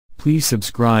Please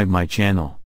subscribe my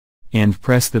channel. And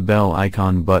press the bell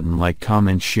icon button. Like,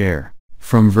 comment, share.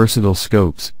 From versatile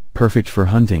scopes, perfect for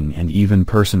hunting and even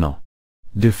personal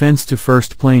defense to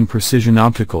first plane precision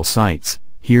optical sights,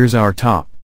 here's our top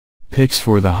picks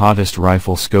for the hottest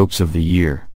rifle scopes of the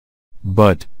year.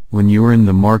 But, when you're in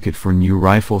the market for new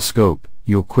rifle scope,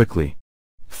 you'll quickly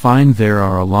find there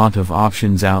are a lot of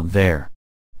options out there.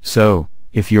 So,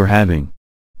 if you're having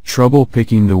trouble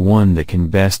picking the one that can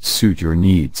best suit your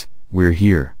needs, we're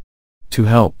here to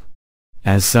help.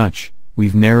 As such,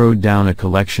 we've narrowed down a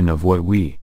collection of what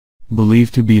we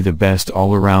believe to be the best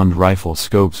all-around rifle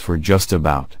scopes for just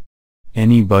about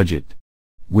any budget.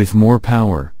 With more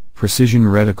power, precision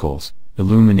reticles,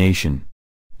 illumination,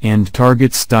 and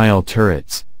target-style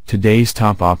turrets, today's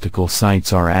top optical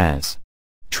sights are as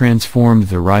transformed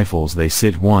the rifles they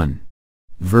sit.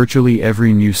 Virtually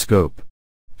every new scope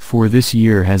for this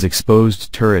year has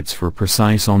exposed turrets for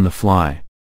precise on-the-fly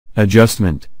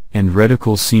adjustment, and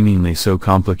reticles seemingly so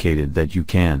complicated that you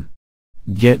can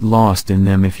get lost in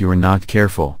them if you're not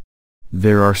careful.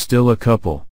 There are still a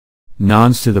couple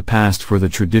nods to the past for the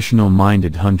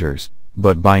traditional-minded hunters,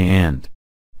 but by and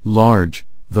large,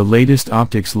 the latest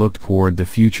optics look toward the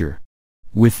future.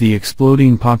 With the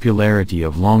exploding popularity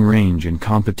of long-range and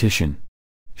competition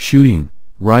shooting,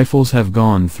 rifles have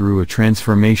gone through a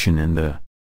transformation in the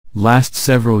last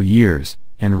several years,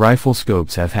 and rifle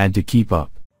scopes have had to keep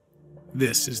up.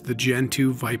 This is the Gen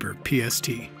 2 Viper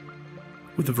PST.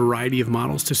 With a variety of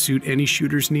models to suit any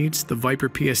shooter's needs, the Viper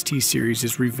PST series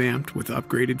is revamped with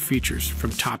upgraded features from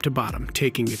top to bottom,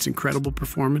 taking its incredible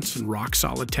performance and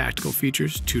rock-solid tactical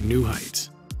features to new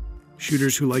heights.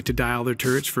 Shooters who like to dial their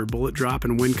turrets for bullet drop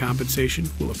and wind compensation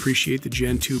will appreciate the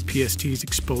Gen 2 PST's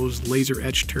exposed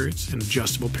laser-etched turrets and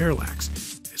adjustable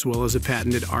parallax, as well as a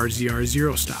patented RZR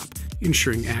zero stop,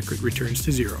 ensuring accurate returns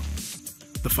to zero.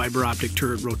 The fiber optic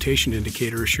turret rotation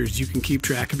indicator assures you can keep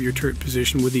track of your turret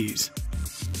position with ease.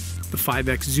 The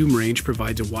 5x zoom range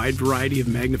provides a wide variety of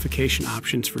magnification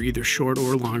options for either short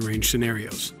or long-range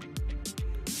scenarios.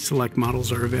 Select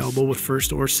models are available with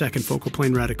first or second focal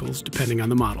plane reticles, depending on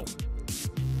the model.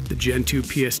 The Gen 2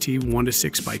 PST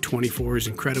 1:6x24 is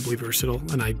incredibly versatile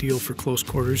and ideal for close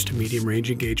quarters to medium range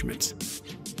engagements.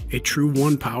 A true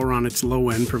 1 power on its low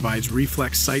end provides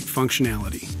reflex sight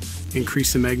functionality.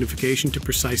 Increase the magnification to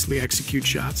precisely execute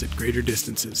shots at greater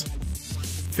distances.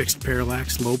 Fixed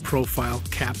parallax, low profile,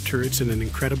 capped turrets, and an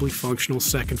incredibly functional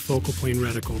second focal plane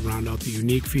reticle round out the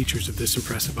unique features of this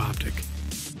impressive optic.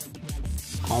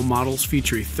 All models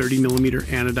feature a 30mm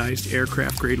anodized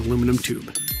aircraft-grade aluminum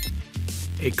tube.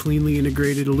 A cleanly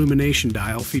integrated illumination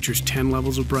dial features 10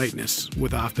 levels of brightness,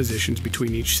 with off positions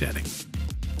between each setting.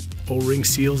 O-ring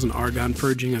seals and argon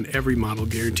purging on every model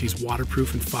guarantees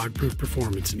waterproof and fog-proof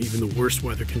performance in even the worst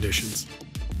weather conditions.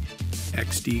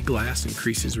 XD glass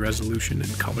increases resolution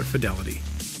and color fidelity.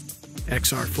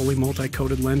 XR fully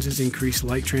multi-coated lenses increase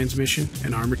light transmission,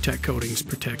 and ArmorTech coatings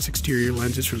protects exterior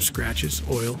lenses from scratches,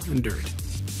 oil, and dirt.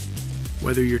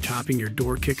 Whether you're topping your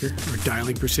door kicker or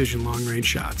dialing precision long-range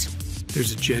shots,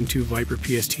 there's a Gen 2 Viper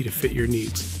PST to fit your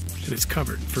needs, and it's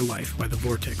covered for life by the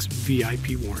Vortex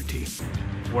VIP warranty.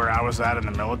 Where I was at in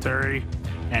the military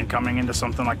and coming into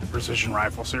something like the Precision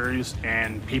Rifle series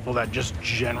and people that just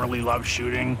generally love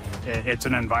shooting, it's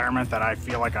an environment that I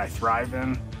feel like I thrive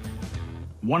in.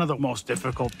 One of the most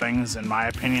difficult things, in my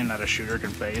opinion, that a shooter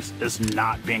can face is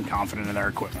not being confident in their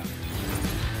equipment.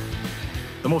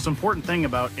 The most important thing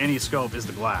about any scope is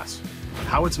the glass,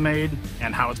 how it's made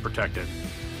and how it's protected.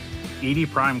 ED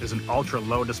Primed is an ultra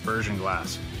low dispersion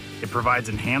glass. It provides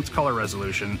enhanced color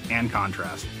resolution and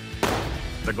contrast.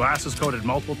 The glass is coated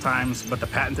multiple times, but the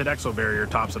patented Exo barrier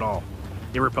tops it all.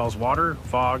 It repels water,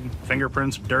 fog,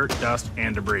 fingerprints, dirt, dust,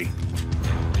 and debris.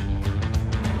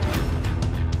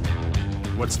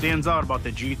 What stands out about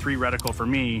the G3 reticle for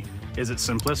me is its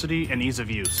simplicity and ease of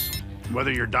use.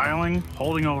 Whether you're dialing,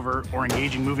 holding over, or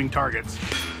engaging moving targets,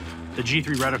 the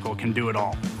G3 reticle can do it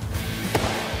all.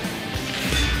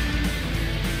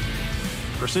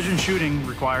 Precision shooting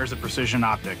requires a precision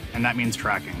optic, and that means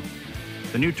tracking.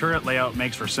 The new turret layout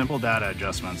makes for simple data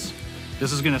adjustments.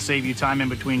 This is going to save you time in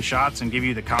between shots and give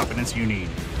you the confidence you need.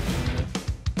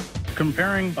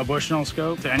 Comparing a Bushnell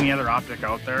scope to any other optic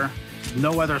out there,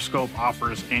 no other scope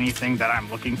offers anything that I'm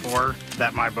looking for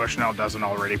that my Bushnell doesn't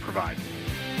already provide.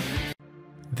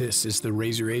 This is the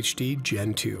Razor HD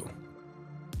Gen 2.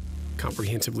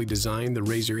 Comprehensively designed, the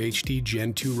Razor HD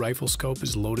Gen 2 rifle scope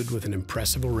is loaded with an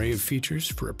impressive array of features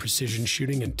for a precision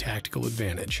shooting and tactical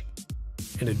advantage.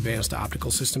 An advanced optical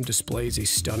system displays a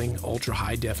stunning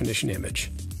ultra-high definition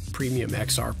image. Premium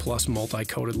XR Plus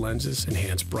multi-coated lenses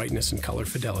enhance brightness and color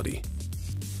fidelity.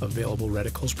 Available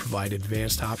reticles provide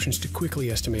advanced options to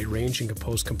quickly estimate range and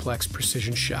compose complex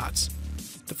precision shots.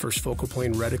 The first focal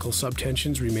plane reticle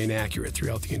subtensions remain accurate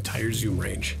throughout the entire zoom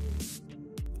range.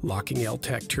 Locking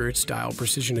LTEC turrets dial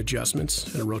precision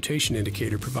adjustments, and a rotation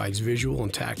indicator provides visual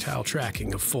and tactile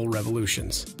tracking of full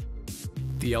revolutions.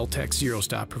 The LTEC Zero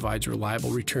Stop provides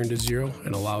reliable return to zero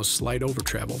and allows slight over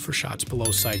travel for shots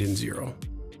below sight in zero.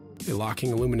 A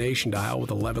locking illumination dial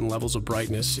with 11 levels of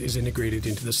brightness is integrated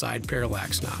into the side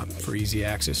parallax knob for easy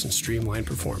access and streamlined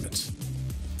performance.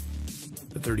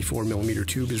 The 34mm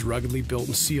tube is ruggedly built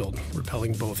and sealed,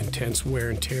 repelling both intense wear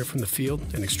and tear from the field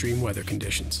and extreme weather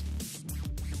conditions.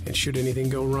 And should anything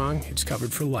go wrong, it's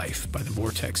covered for life by the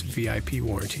Vortex VIP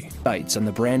warranty. Sights on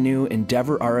the brand new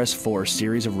Endeavor RS4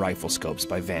 series of rifle scopes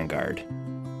by Vanguard.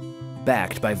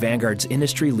 Backed by Vanguard's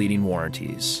industry-leading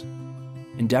warranties.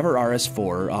 Endeavor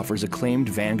RS4 offers acclaimed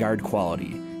Vanguard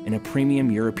quality in a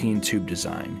premium European tube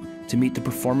design to meet the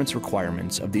performance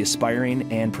requirements of the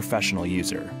aspiring and professional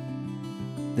user.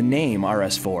 The name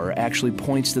RS4 actually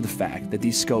points to the fact that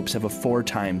these scopes have a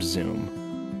 4x zoom.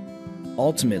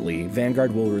 Ultimately,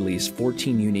 Vanguard will release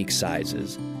 14 unique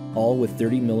sizes, all with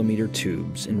 30mm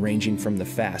tubes and ranging from the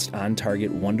fast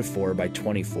on-target 1:4 by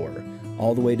 24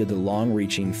 all the way to the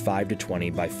long-reaching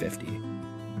 5-20 by 50.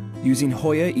 Using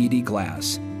Hoya ED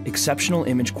glass, exceptional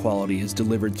image quality is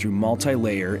delivered through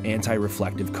multi-layer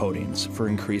anti-reflective coatings for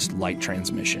increased light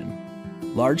transmission.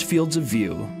 Large fields of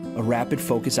view, a rapid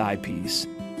focus eyepiece,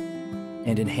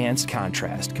 and enhanced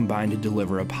contrast combine to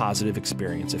deliver a positive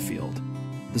experience afield.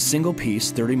 The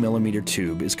single-piece 30mm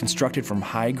tube is constructed from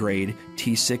high-grade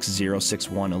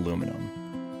T6061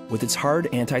 aluminum. With its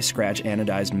hard anti-scratch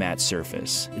anodized matte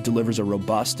surface, it delivers a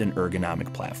robust and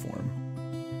ergonomic platform.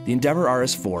 The Endeavor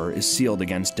RS4 is sealed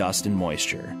against dust and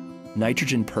moisture,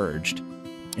 nitrogen purged,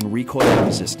 and recoil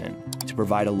resistant to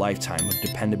provide a lifetime of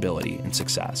dependability and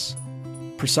success.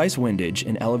 Precise windage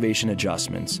and elevation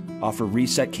adjustments offer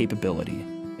reset capability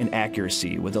and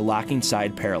accuracy with a locking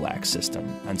side parallax system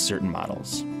on certain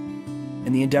models.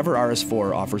 And the Endeavor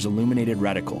RS4 offers illuminated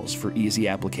reticles for easy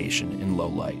application in low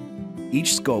light.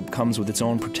 Each scope comes with its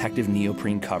own protective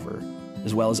neoprene cover,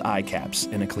 as well as eye caps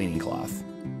and a cleaning cloth.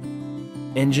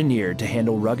 Engineered to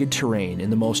handle rugged terrain in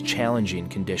the most challenging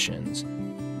conditions,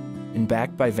 and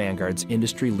backed by Vanguard's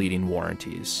industry-leading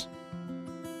warranties.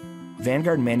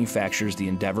 Vanguard manufactures the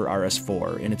Endeavor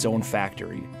RS4 in its own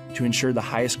factory to ensure the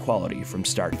highest quality from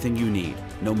start. Everything you need,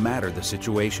 no matter the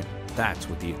situation. That's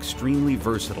what the extremely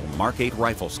versatile Mark 8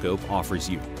 rifle scope offers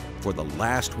you. For the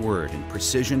last word in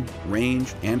precision,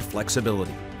 range, and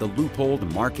flexibility, the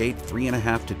Leupold Mark 8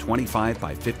 3.5 to 25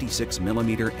 by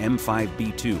 56mm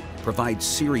M5B2 provides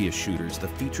serious shooters the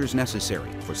features necessary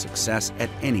for success at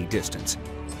any distance.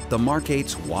 The Mark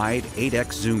 8's wide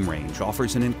 8x zoom range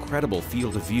offers an incredible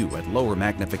field of view at lower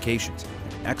magnifications,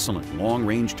 and excellent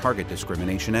long-range target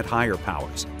discrimination at higher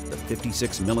powers. The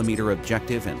 56mm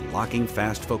objective and locking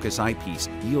fast focus eyepiece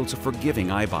yields a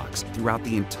forgiving eye box throughout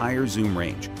the entire zoom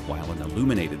range, while an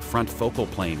illuminated front focal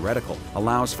plane reticle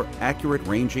allows for accurate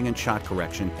ranging and shot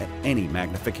correction at any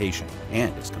magnification,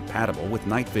 and is compatible with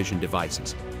night vision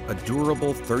devices. A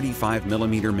durable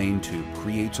 35mm main tube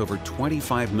creates over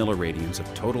 25 milliradians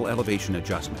of total elevation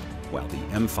adjustment, while the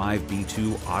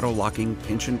M5B2 auto-locking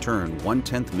pinch and turn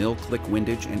 1/10 mil click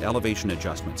windage and elevation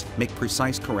adjustments make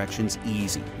precise corrections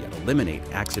easy, yet eliminate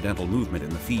accidental movement in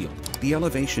the field. The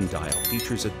elevation dial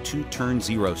features a 2-turn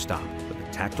zero stop with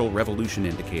a tactile revolution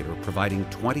indicator providing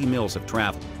 20 mils of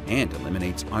travel, and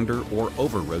eliminates under or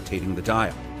over rotating the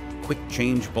dial. Quick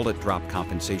change bullet drop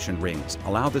compensation rings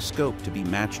allow the scope to be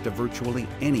matched to virtually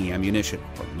any ammunition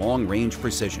for long-range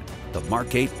precision. The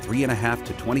Mark 8 3.5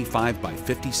 to 25 by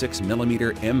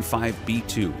 56mm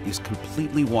M5B2 is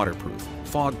completely waterproof,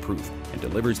 fog-proof, and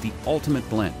delivers the ultimate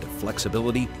blend of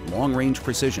flexibility, long-range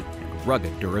precision, and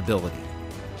rugged durability.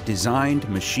 Designed,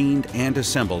 machined, and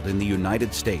assembled in the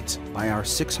United States by our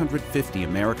 650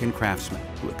 American craftsmen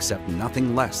who accept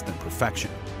nothing less than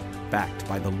perfection. Backed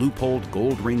by the Leupold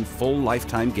Gold Ring full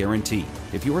lifetime guarantee.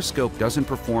 If your scope doesn't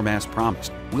perform as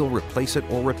promised, we'll replace it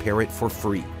or repair it for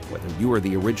free, whether you are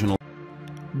the original.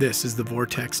 This is the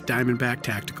Vortex Diamondback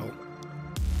Tactical.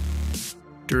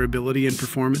 Durability and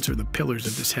performance are the pillars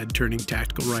of this head-turning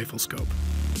tactical rifle scope.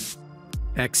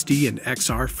 XD and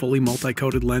XR fully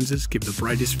multi-coated lenses give the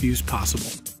brightest views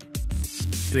possible.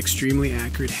 An extremely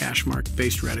accurate hash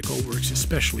mark-based reticle works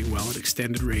especially well at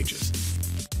extended ranges.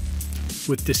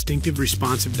 With distinctive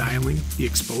responsive dialing, the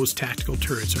exposed tactical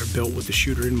turrets are built with the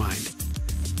shooter in mind.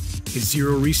 A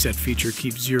zero reset feature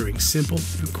keeps zeroing simple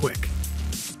and quick.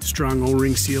 Strong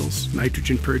O-ring seals,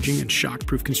 nitrogen purging, and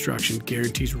shock-proof construction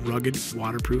guarantees rugged,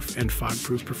 waterproof, and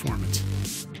fog-proof performance.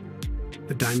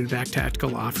 The Diamondback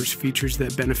Tactical offers features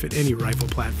that benefit any rifle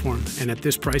platform, and at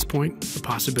this price point, the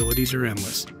possibilities are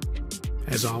endless.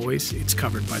 As always, it's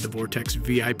covered by the Vortex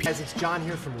VIP. Guys, it's John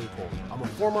here from Loophole. I'm a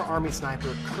former Army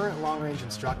sniper, current long-range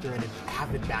instructor, and an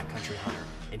avid backcountry hunter.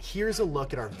 And here's a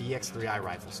look at our VX3i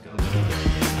rifle scope.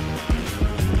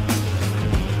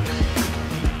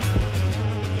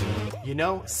 You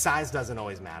know, size doesn't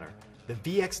always matter. The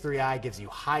VX3i gives you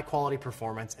high quality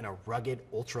performance in a rugged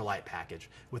ultralight package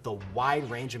with a wide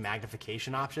range of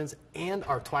magnification options and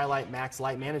our Twilight Max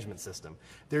light management system.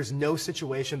 There's no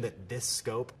situation that this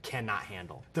scope cannot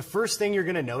handle. The first thing you're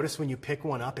gonna notice when you pick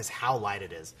one up is how light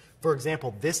it is. For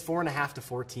example, this 4.5 to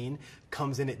 14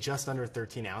 comes in at just under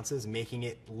 13 ounces, making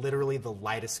it literally the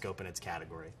lightest scope in its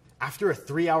category. After a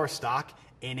 3-hour stock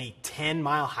and a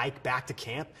 10-mile hike back to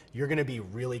camp, you're gonna be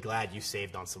really glad you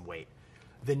saved on some weight.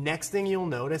 The next thing you'll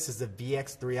notice is the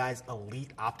VX3i's elite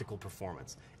optical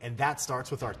performance, and that starts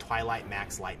with our Twilight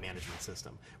Max light management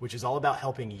system, which is all about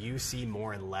helping you see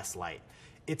more in less light.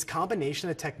 Its combination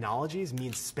of technologies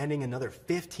means spending another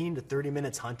 15 to 30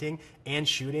 minutes hunting and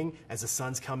shooting as the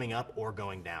sun's coming up or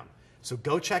going down. So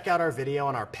go check out our video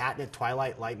on our patented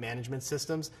Twilight light management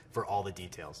systems for all the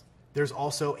details. There's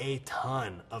also a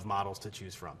ton of models to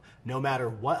choose from. No matter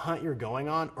what hunt you're going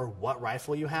on or what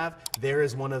rifle you have, there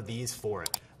is one of these for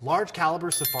it. Large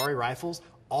caliber safari rifles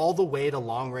all the way to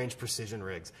long range precision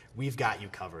rigs, we've got you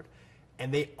covered.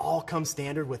 And they all come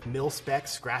standard with mil-spec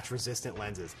scratch resistant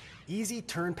lenses, easy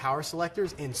turn power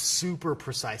selectors, and super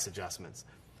precise adjustments.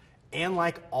 And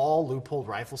like all Loophole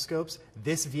rifle scopes,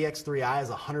 this VX3i is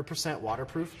 100%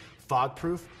 waterproof,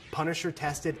 fog-proof, Punisher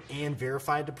tested, and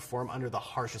verified to perform under the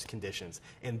harshest conditions.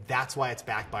 And that's why it's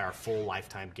backed by our full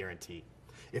lifetime guarantee.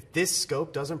 If this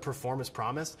scope doesn't perform as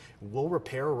promised, we'll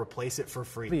repair or replace it for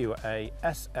free. A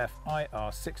SFIR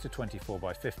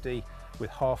 6-24x50 with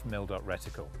half mil-dot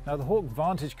reticle. Now the Hawk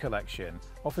Vantage collection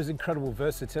offers incredible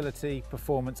versatility,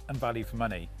 performance and value for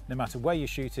money, no matter where you're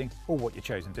shooting or what your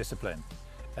chosen discipline.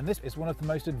 And this is one of the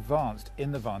most advanced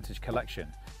in the Vantage collection.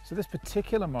 So this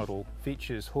particular model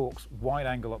features Hawk's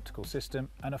wide-angle optical system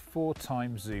and a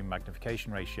 4x zoom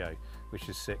magnification ratio, which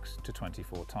is 6 to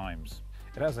 24 times.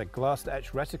 It has a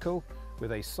glass-etched reticle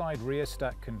with a side rear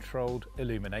stack controlled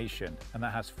illumination, and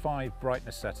that has 5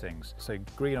 brightness settings, so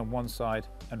green on one side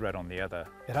and red on the other.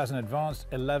 It has an advanced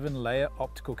 11-layer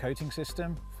optical coating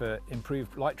system for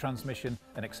improved light transmission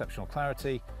and exceptional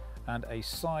clarity, and a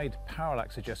side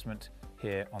parallax adjustment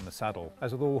here on the saddle.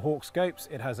 As with all Hawk scopes,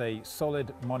 it has a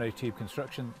solid monotube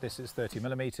construction. This is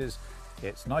 30mm.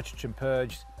 It's nitrogen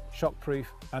purged, shockproof,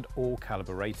 and all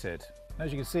caliber rated.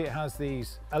 As you can see, it has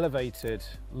these elevated,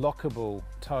 lockable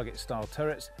target style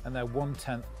turrets and their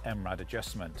 1/10 MRAD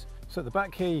adjustment. So at the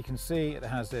back here, you can see it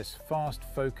has this fast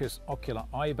focus ocular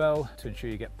eye bell to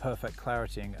ensure you get perfect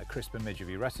clarity and a crisp image of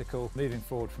your reticle. Moving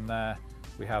forward from there,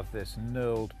 we have this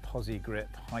knurled posi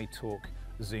grip high torque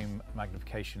zoom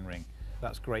magnification ring.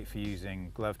 That's great for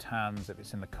using gloved hands if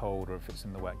it's in the cold or if it's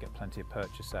in the wet, get plenty of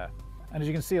purchase there. And as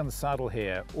you can see on the saddle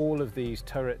here, all of these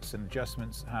turrets and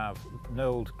adjustments have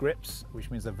knurled grips, which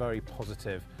means they're very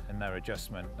positive in their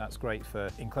adjustment. That's great for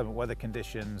inclement weather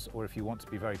conditions or if you want to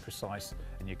be very precise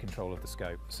in your control of the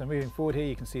scope. So moving forward here,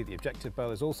 you can see the objective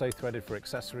bell is also threaded for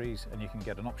accessories, and you can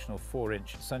get an optional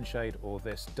 4-inch sunshade or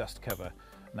this dust cover.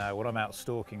 Now, when I'm out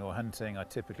stalking or hunting, I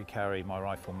typically carry my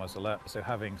rifle muzzle up, so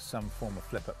having some form of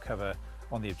flip-up cover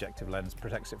on the objective lens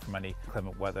protects it from any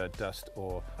inclement weather, dust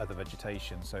or other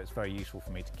vegetation, so it's very useful for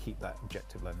me to keep that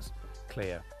objective lens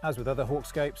clear. As with other Hawk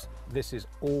scopes, this is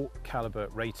all caliber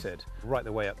rated, right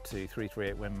the way up to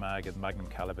 338 Win Mag and Magnum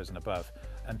calibers and above.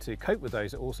 And to cope with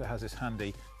those, it also has this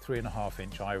handy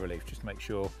 3.5-inch eye relief, just to make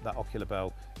sure that ocular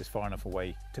bell is far enough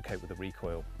away to cope with the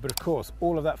recoil. But of course,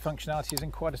 all of that functionality is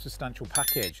in quite a substantial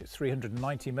package. It's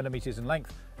 390mm in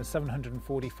length and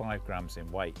 745 grams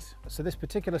in weight. So this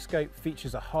particular scope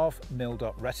features a half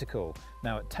mil-dot reticle.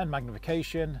 Now at 10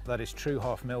 magnification, that is true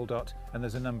half mil-dot, and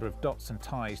there's a number of dots and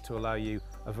ties to allow you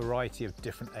a variety of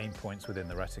different aim points within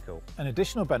the reticle. An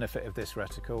additional benefit of this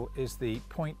reticle is the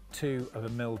 0.2 of a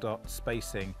mil-dot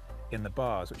spacing in the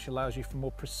bars, which allows you for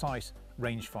more precise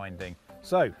range finding.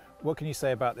 So what can you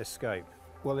say about this scope?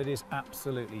 Well, it is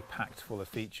absolutely packed full of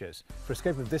features. For a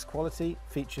scope of this quality,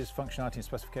 features, functionality and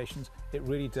specifications, it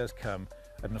really does come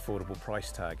at an affordable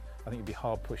price tag. I think you'd be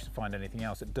hard pushed to find anything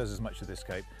else that does as much of this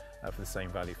scope for the same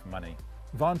value for money.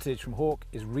 Vantage from Hawk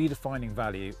is redefining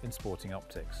value in sporting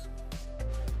optics.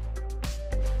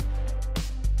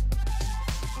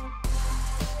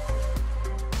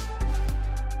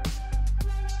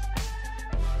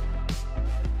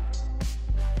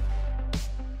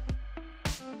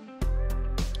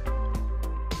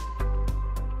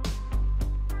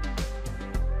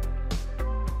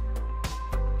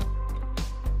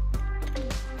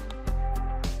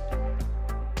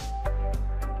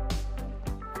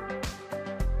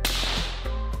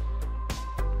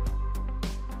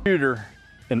 Shooter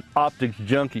and optics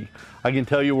junkie, I can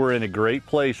tell you we're in a great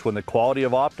place when the quality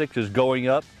of optics is going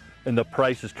up and the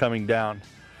price is coming down.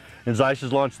 And Zeiss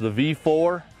has launched the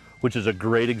V4, which is a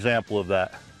great example of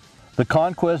that. The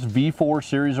Conquest V4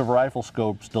 series of rifle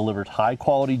scopes delivers high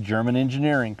quality German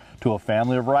engineering to a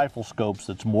family of rifle scopes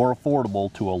that's more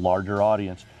affordable to a larger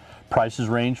audience. Prices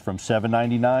range from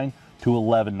 $7.99 to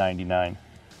 $11.99.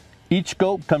 Each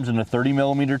scope comes in a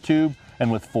 30mm tube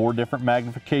and with 4 different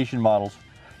magnification models.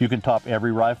 You can top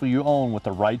every rifle you own with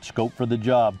the right scope for the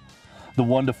job. The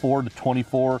 1:4 to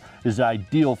 24 is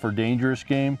ideal for dangerous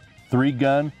game,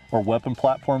 3-gun, or weapon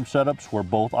platform setups where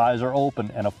both eyes are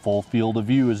open and a full field of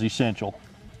view is essential.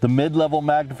 The mid-level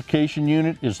magnification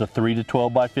unit is the 3 to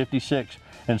 12 by 56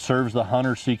 and serves the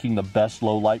hunter seeking the best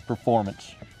low light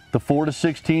performance. The 4 to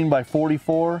 16 by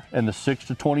 44 and the 6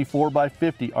 to 24 by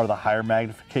 50 are the higher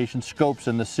magnification scopes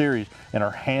in the series and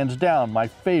are hands down my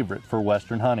favorite for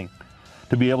Western hunting.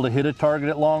 To be able to hit a target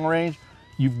at long range,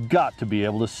 you've got to be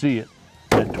able to see it.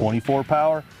 At 24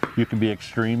 power, you can be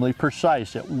extremely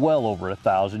precise at well over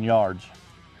 1,000 yards.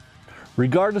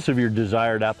 Regardless of your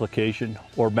desired application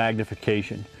or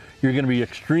magnification, you're going to be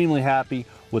extremely happy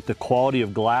with the quality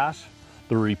of glass,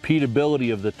 the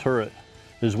repeatability of the turret,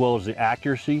 as well as the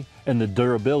accuracy and the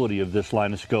durability of this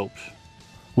line of scopes.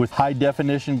 With high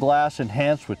definition glass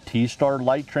enhanced with T-Star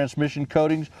light transmission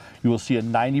coatings, you will see a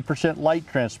 90% light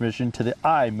transmission to the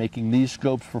eye, making these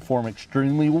scopes perform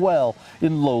extremely well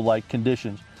in low light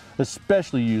conditions,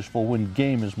 especially useful when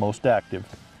game is most active.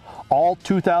 All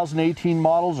 2018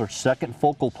 models are second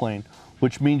focal plane,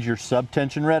 which means your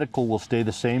subtension reticle will stay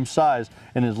the same size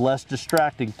and is less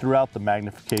distracting throughout the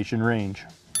magnification range.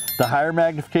 The higher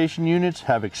magnification units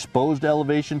have exposed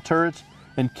elevation turrets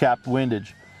and capped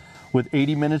windage. With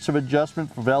 80 minutes of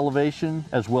adjustment for elevation,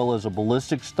 as well as a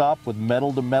ballistic stop with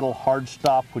metal-to-metal hard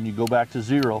stop when you go back to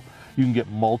zero, you can get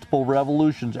multiple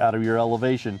revolutions out of your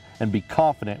elevation and be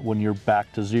confident when you're back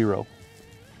to zero.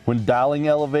 When dialing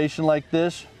elevation like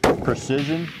this,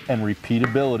 precision and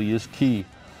repeatability is key.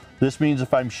 This means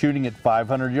if I'm shooting at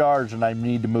 500 yards and I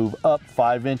need to move up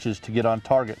 5 inches to get on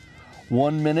target,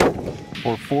 1 minute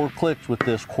or 4 clicks with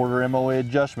this quarter MOA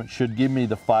adjustment should give me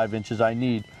the 5 inches I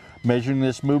need. Measuring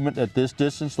this movement at this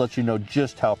distance lets you know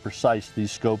just how precise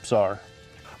these scopes are.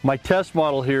 My test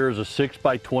model here is a 6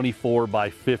 by 24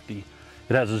 by 50.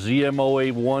 It has a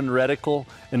ZMOA1 reticle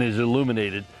and is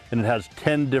illuminated, and it has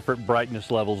 10 different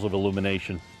brightness levels of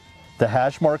illumination. The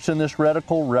hash marks in this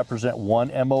reticle represent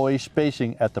 1 MOA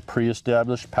spacing at the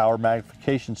pre-established power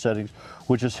magnification settings,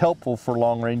 which is helpful for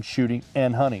long-range shooting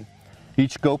and hunting.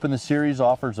 Each scope in the series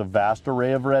offers a vast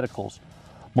array of reticles.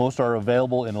 Most are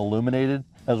available in illuminated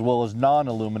as well as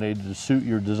non-illuminated to suit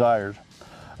your desires.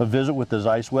 A visit with the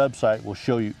Zeiss website will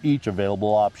show you each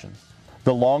available option.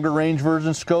 The longer range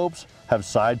version scopes have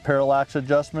side parallax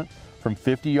adjustment from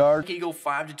 50 yards. Eagle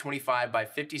 5 to 25 by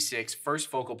 56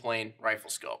 first focal plane rifle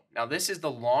scope. Now this is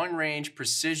the long range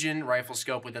precision rifle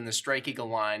scope within the Strike Eagle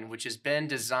line, which has been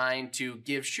designed to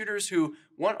give shooters who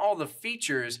want all the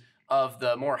features of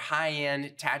the more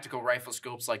high-end tactical rifle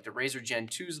scopes like the Razor Gen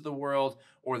 2s of the world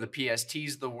or the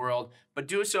PSTs of the world, but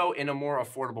do so in a more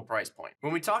affordable price point.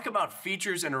 When we talk about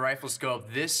features in a rifle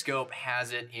scope, this scope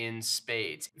has it in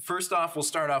spades. First off, we'll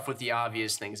start off with the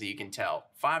obvious things that you can tell.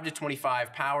 5 to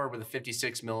 25 power with a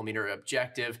 56mm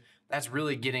objective. That's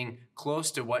really getting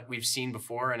close to what we've seen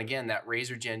before. And again, that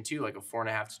Razor Gen 2, like a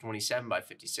 4.5 to 27 by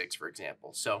 56, for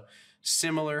example. So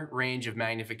similar range of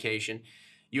magnification.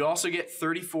 You also get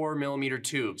 34mm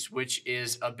tubes, which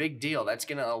is a big deal. That's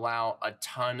going to allow a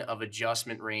ton of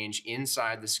adjustment range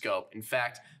inside the scope. In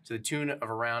fact, to the tune of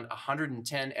around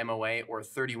 110 MOA or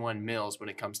 31 mils when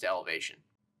it comes to elevation.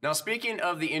 Now, speaking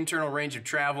of the internal range of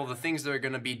travel, the things that are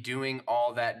going to be doing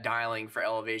all that dialing for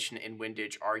elevation and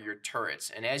windage are your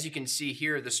turrets. And as you can see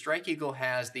here, the Strike Eagle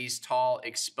has these tall,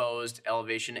 exposed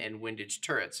elevation and windage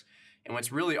turrets. And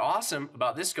what's really awesome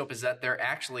about this scope is that they're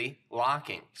actually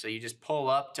locking. So you just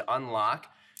pull up to unlock,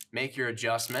 make your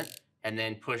adjustment, and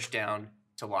then push down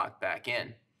to lock back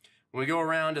in. When we go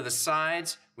around to the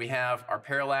sides, we have our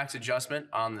parallax adjustment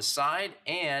on the side,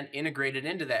 and integrated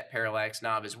into that parallax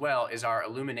knob as well is our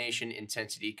illumination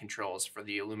intensity controls for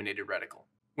the illuminated reticle.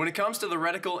 When it comes to the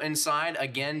reticle inside,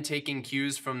 again taking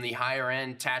cues from the higher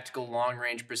end tactical long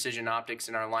range precision optics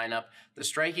in our lineup, the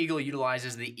Strike Eagle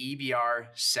utilizes the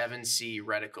EBR-7C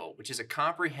reticle, which is a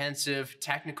comprehensive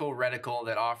technical reticle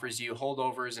that offers you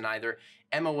holdovers in either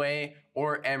MOA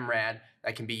or MRAD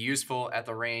that can be useful at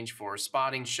the range for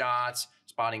spotting shots,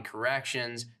 spotting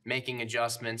corrections, making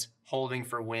adjustments, holding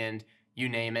for wind, you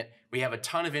name it. We have a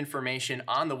ton of information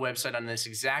on the website on this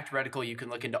exact reticle. You can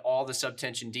look into all the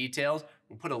subtension details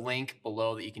We'll put a link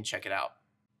below that you can check it out.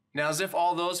 Now, as if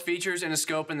all those features in a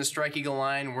scope in the Strike Eagle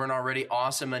line weren't already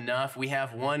awesome enough, we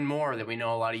have one more that we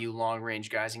know a lot of you long-range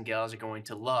guys and gals are going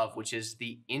to love, which is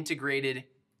the integrated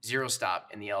zero stop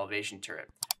in the elevation turret.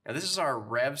 Now, this is our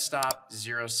RevStop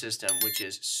Zero system, which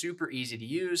is super easy to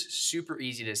use, super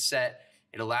easy to set.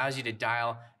 It allows you to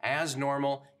dial as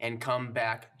normal and come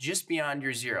back just beyond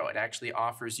your zero. It actually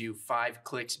offers you 5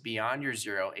 clicks beyond your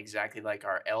zero, exactly like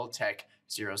our L-Tech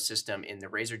Zero system in the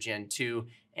Razor Gen 2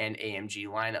 and AMG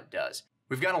lineup does.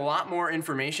 We've got a lot more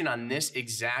information on this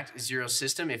exact Zero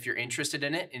system if you're interested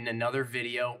in it in another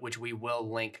video, which we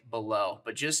will link below.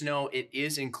 But just know it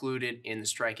is included in the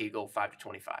Strike Eagle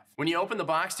 5-25. When you open the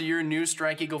box to your new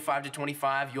Strike Eagle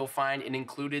 5-25, you'll find an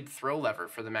included throw lever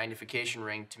for the magnification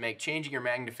ring to make changing your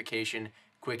magnification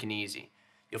quick and easy.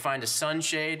 You'll find a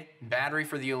sunshade, battery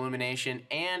for the illumination,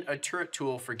 and a turret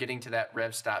tool for getting to that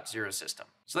RevStop Zero system.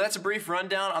 So that's a brief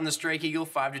rundown on the Strike Eagle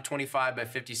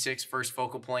 5-25x56 first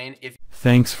focal plane.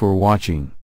 Thanks for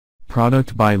watching.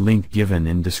 Product by link given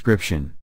in description.